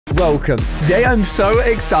welcome. Today I'm so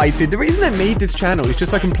excited. The reason I made this channel is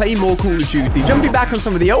just so I can play more Call of Duty. Jumping back on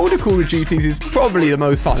some of the older Call of Duties is probably the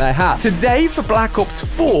most fun I have. Today for Black Ops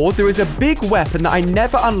 4, there is a big weapon that I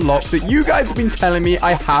never unlocked that you guys have been telling me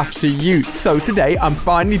I have to use. So today I'm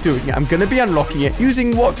finally doing it. I'm going to be unlocking it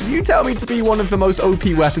using what you tell me to be one of the most OP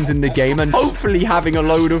weapons in the game and hopefully having a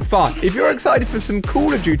load of fun. If you're excited for some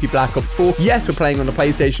Call of Duty Black Ops 4, yes, we're playing on the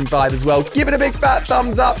PlayStation 5 as well. Give it a big fat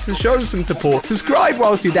thumbs up to show some support. Subscribe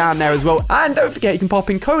whilst you're down there as well. And don't forget, you can pop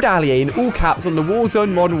in code ALIE in all caps on the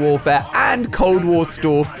Warzone Modern Warfare and Cold War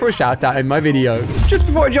store for a shout out in my videos. Just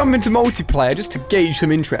before I jump into multiplayer, just to gauge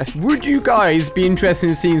some interest, would you guys be interested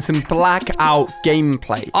in seeing some Blackout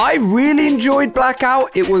gameplay? I really enjoyed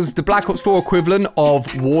Blackout. It was the Black Ops 4 equivalent of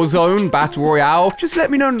Warzone Battle Royale. Just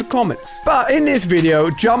let me know in the comments. But in this video,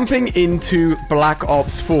 jumping into Black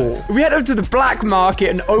Ops 4. We head over to the black market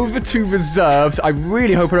and over to reserves. I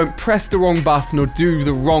really hope I don't press the wrong button or do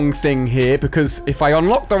the wrong thing here, because if I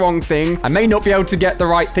unlock the wrong thing, I may not be able to get the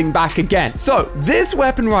right thing back again. So this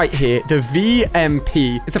weapon right here, the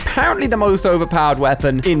VMP, is apparently the most overpowered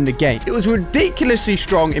weapon in the game. It was ridiculously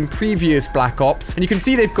strong in previous Black Ops, and you can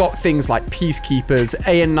see they've got things like Peacekeepers,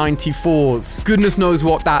 AN-94s. Goodness knows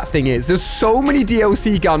what that thing is. There's so many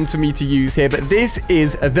DLC guns for me to use here, but this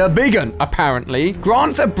is the big one, apparently.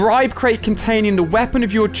 Grants a bribe crate containing the weapon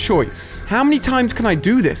of your choice. How many times can I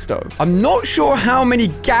do this, though? I'm not sure how many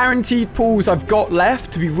guaranteed pulls I've got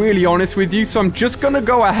left, to be really honest with you, so I'm just gonna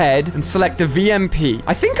go ahead and select the VMP.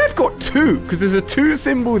 I think I've got two, because there's a 2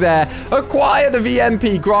 symbol there. Acquire the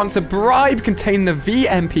VMP. Grants a bribe containing the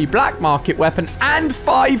VMP black market weapon and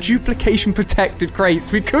 5 duplication protected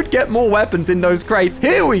crates. We could get more weapons in those crates.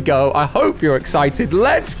 Here we go. I hope you're excited.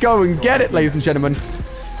 Let's go and get it, ladies and gentlemen.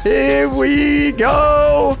 Here we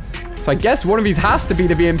go. So I guess one of these has to be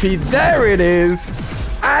the VMP. There it is.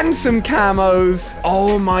 And some camos.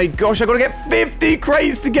 Oh my gosh, I gotta get 50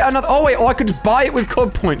 crates to get another. Oh wait, I could just buy it with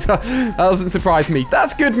COD points. That doesn't surprise me.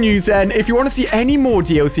 That's good news then. If you want to see any more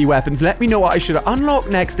DLC weapons, let me know what I should unlock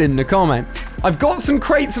next in the comments. I've got some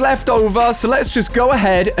crates left over, so let's just go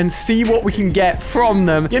ahead and see what we can get from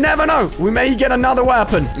them. You never know, we may get another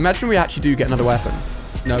weapon. Imagine we actually do get another weapon.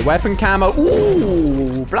 No, weapon camo.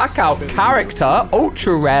 Ooh, Blackout character.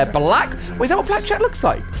 Ultra rare black. Wait, is that what black chat looks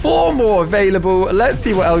like? 4 more available. Let's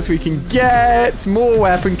see what else we can get. More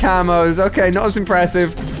weapon camos. Okay, not as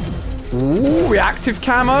impressive. Ooh, reactive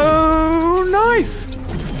camo. Nice.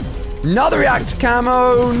 Another reactive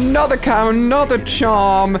camo. Another camo. Another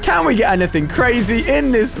charm. Can we get anything crazy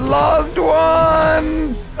in this last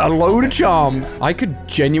one? A load of charms. I could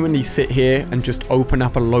genuinely sit here and just open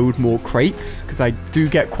up a load more crates because I do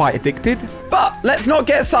get quite addicted. But let's not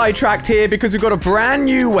get sidetracked here because we've got a brand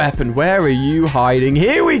new weapon. Where are you hiding?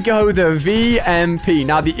 Here we go, the VMP.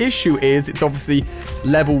 Now, the issue is it's obviously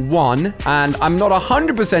level 1, and I'm not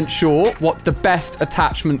 100% sure what the best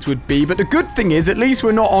attachments would be. But the good thing is at least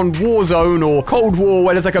we're not on Warzone or Cold War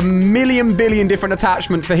where there's like a million billion different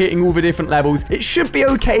attachments for hitting all the different levels. It should be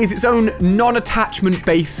okay as its own non-attachment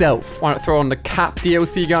based self. Why not throw on the cap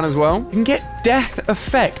DLC gun as well? You can get death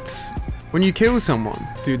effects when you kill someone.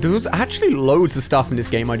 Dude, there was actually loads of stuff in this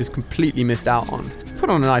game I just completely missed out on. Let's put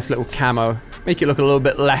on a nice little camo. Make it look a little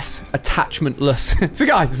bit less attachmentless. So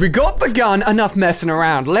guys, we got the gun, enough messing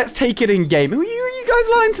around. Let's take it in game. Are you guys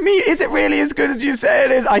lying to me? Is it really as good as you say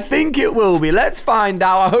it is? I think it will be. Let's find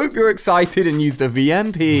out. I hope you're excited and use the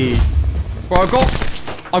VMP. Well,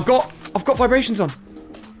 I've got vibrations on.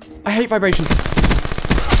 I hate vibrations.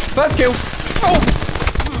 First kill.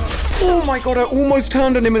 Oh my god, I almost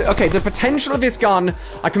turned on him. Okay, the potential of this gun,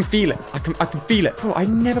 I can feel it. I can feel it. Bro, I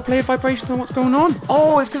never play with vibrations on. What's going on?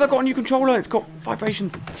 Oh, it's because I got a new controller. It's got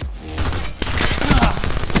vibrations.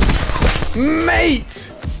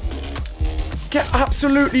 Mate! Get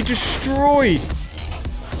absolutely destroyed.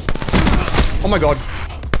 Oh my god.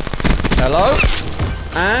 Hello?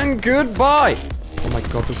 And goodbye. Oh my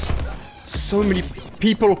god, there's so many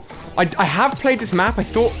people. I have played this map. I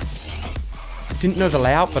thought... Didn't know the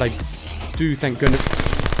layout, but I do, thank goodness.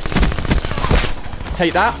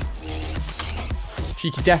 Take that.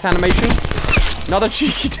 Cheeky death animation. Another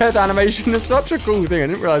cheeky death animation. It's such a cool thing. I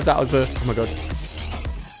didn't realize that was a... Oh my god.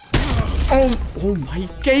 Oh my...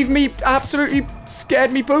 Gave me... Absolutely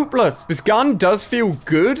scared me poopless. This gun does feel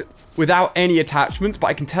good without any attachments, but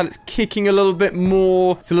I can tell it's kicking a little bit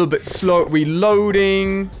more. It's a little bit slow at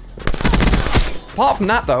reloading. Apart from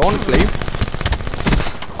that, though, honestly...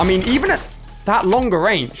 I mean, even at that longer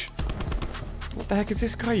range... What the heck is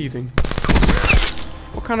this guy using?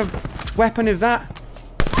 What kind of weapon is that?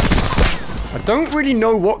 I don't really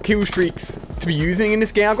know what kill streaks to be using in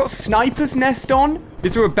this game. I've got Sniper's Nest on.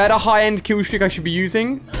 Is there a better high-end kill streak I should be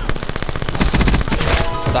using?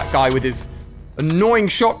 that guy with his annoying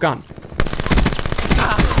shotgun.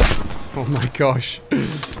 Oh my gosh.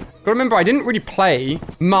 But remember, I didn't really play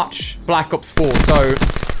much Black Ops 4, so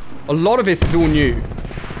a lot of this is all new.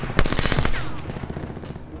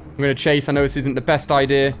 I'm gonna chase. I know this isn't the best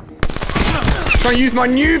idea. Trying to use my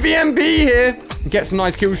new VMP here. Get some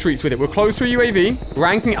nice kill streaks with it. We're close to a UAV.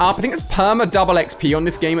 Ranking up. I think it's perma double XP on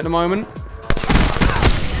this game at the moment.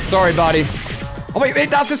 Sorry, buddy. Oh, wait,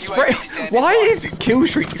 that's a spray. Why is kill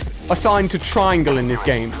streaks assigned to triangle in this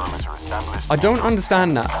game? I don't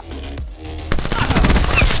understand that.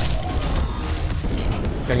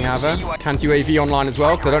 Getting out of there. Can't UAV online as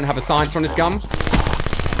well, because I don't have a silencer on this gun.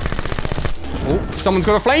 Oh, someone's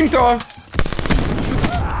got a flamethrower.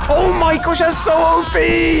 Oh my gosh, that's so OP!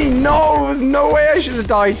 No, there's no way I should have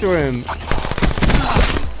died to him.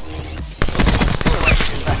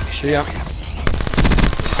 See ya.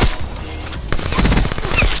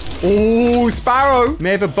 Oh, Sparrow!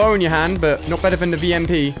 May have a bow in your hand, but not better than the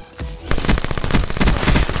VMP.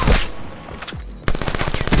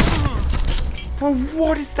 Bro,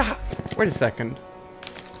 what is that? Wait a second.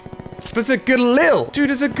 There's a Galil. Dude,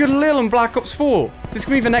 there's a Galil on Black Ops 4. Is this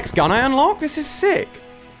gonna be the next gun I unlock? This is sick.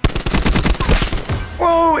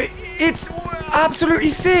 Bro, it's absolutely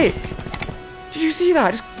sick. Did you see that?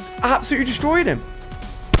 I just absolutely destroyed him.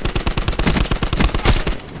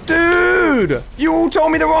 Dude, you all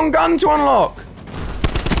told me the wrong gun to unlock.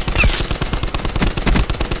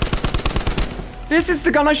 This is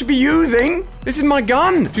the gun I should be using. This is my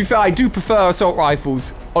gun. To be fair, I do prefer assault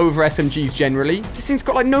rifles over SMGs generally. This thing's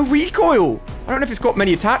got like no recoil. I don't know if it's got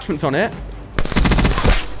many attachments on it.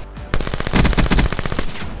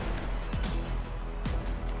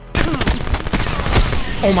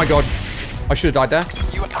 Oh my god. I should have died there.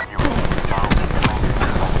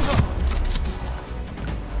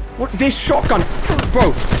 What? This shotgun.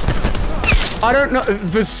 Bro. I don't know.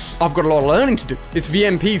 I've got a lot of learning to do. This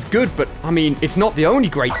VMP's good, but I mean, it's not the only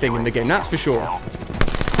great thing in the game, that's for sure.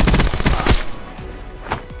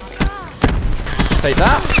 Take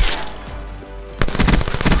that.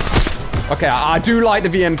 Okay, I do like the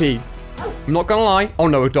VMP. I'm not gonna lie. Oh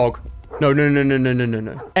no, a dog. No, no, no, no, no, no, no,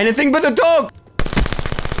 no. Anything but the dog!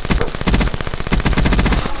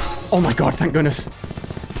 Oh my god, thank goodness.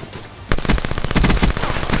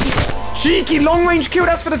 Cheeky long-range kill,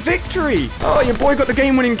 that's for the victory. Oh, your boy got the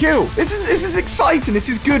game-winning kill. This is exciting. This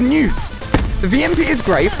is good news. The VMP is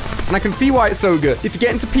great, and I can see why it's so good. If you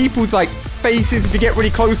get into people's like faces, if you get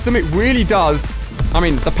really close to them, it really does. I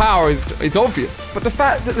mean, the power it's obvious. But the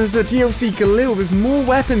fact that there's a DLC Galil, there's more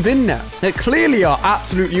weapons in there that clearly are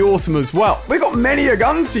absolutely awesome as well. We got many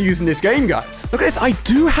guns to use in this game, guys. Look at this. I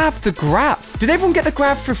do have the grav. Did everyone get the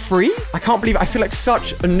grav for free? I can't believe it. I feel like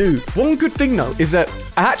such a noob. One good thing, though, is that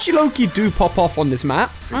I actually low-key do pop off on this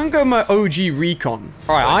map. I'm going to go my OG recon.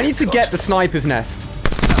 All right, I need to get the sniper's nest.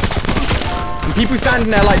 And people standing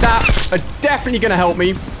there like that are definitely going to help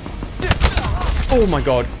me. Oh, my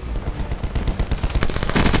God.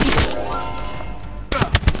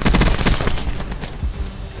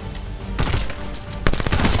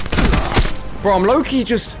 Bro, I'm low-key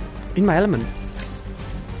just in my element.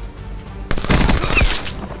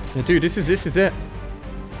 Yeah, dude, this is it.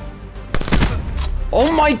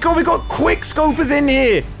 Oh my god, we got quick scopers in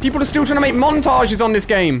here. People are still trying to make montages on this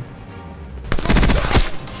game.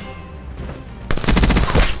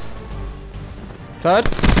 Third.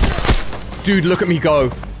 Dude, look at me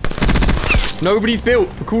go. Nobody's built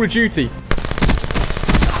for Call of Duty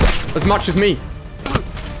as much as me.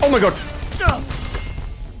 Oh my god.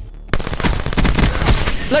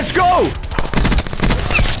 Let's go!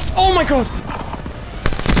 Oh my god!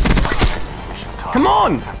 Come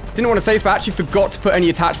on! Didn't want to say this, but I actually forgot to put any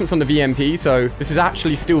attachments on the VMP, so this is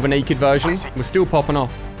actually still the naked version. We're still popping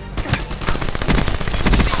off.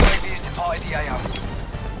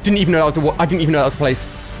 Didn't even know that was a... I didn't even know that was a place.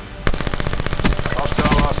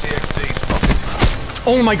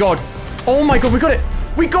 Oh my god! Oh my god, we got it!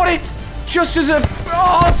 We got it! Just as a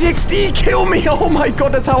RCXD kill me. Oh my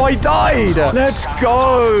god, that's how I died. Let's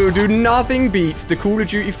go. Dude, nothing beats the Call of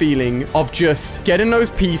Duty feeling of just getting those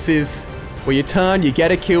pieces where you turn, you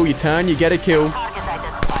get a kill, you turn, you get a kill.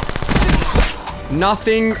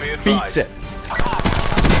 Nothing beats it.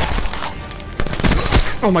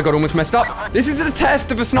 Oh my god, almost messed up. This is a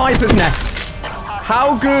test of a sniper's nest.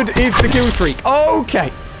 How good is the kill streak? Okay.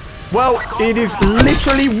 Well, it is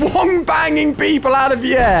literally wong-banging people out of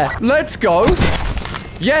the air. Let's go.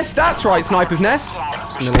 Yes, that's right, sniper's nest.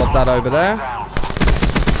 Just gonna lob that over there.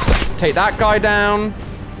 Take that guy down.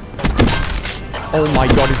 Oh my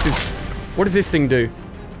god, this is... What does this thing do?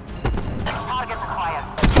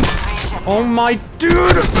 Oh my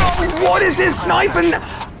dude! What is this sniping?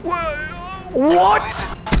 What?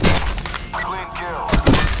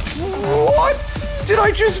 What did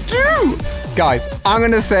I just do? Guys, I'm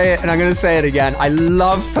going to say it, and I'm going to say it again. I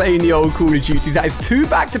love playing the old Call of Duties. That is 2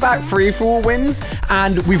 back-to-back free-for-all wins,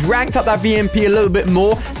 and we've ranked up that VMP a little bit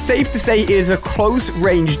more. Safe to say it is a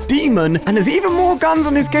close-range demon, and there's even more guns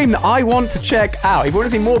on this game that I want to check out. If you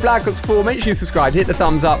want to see more Black Ops 4, make sure you subscribe, hit the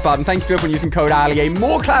thumbs up button. Thank you for everyone using code Alligator.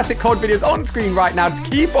 More classic COD videos on screen right now to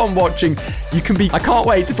keep on watching. I can't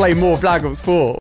wait to play more Black Ops 4.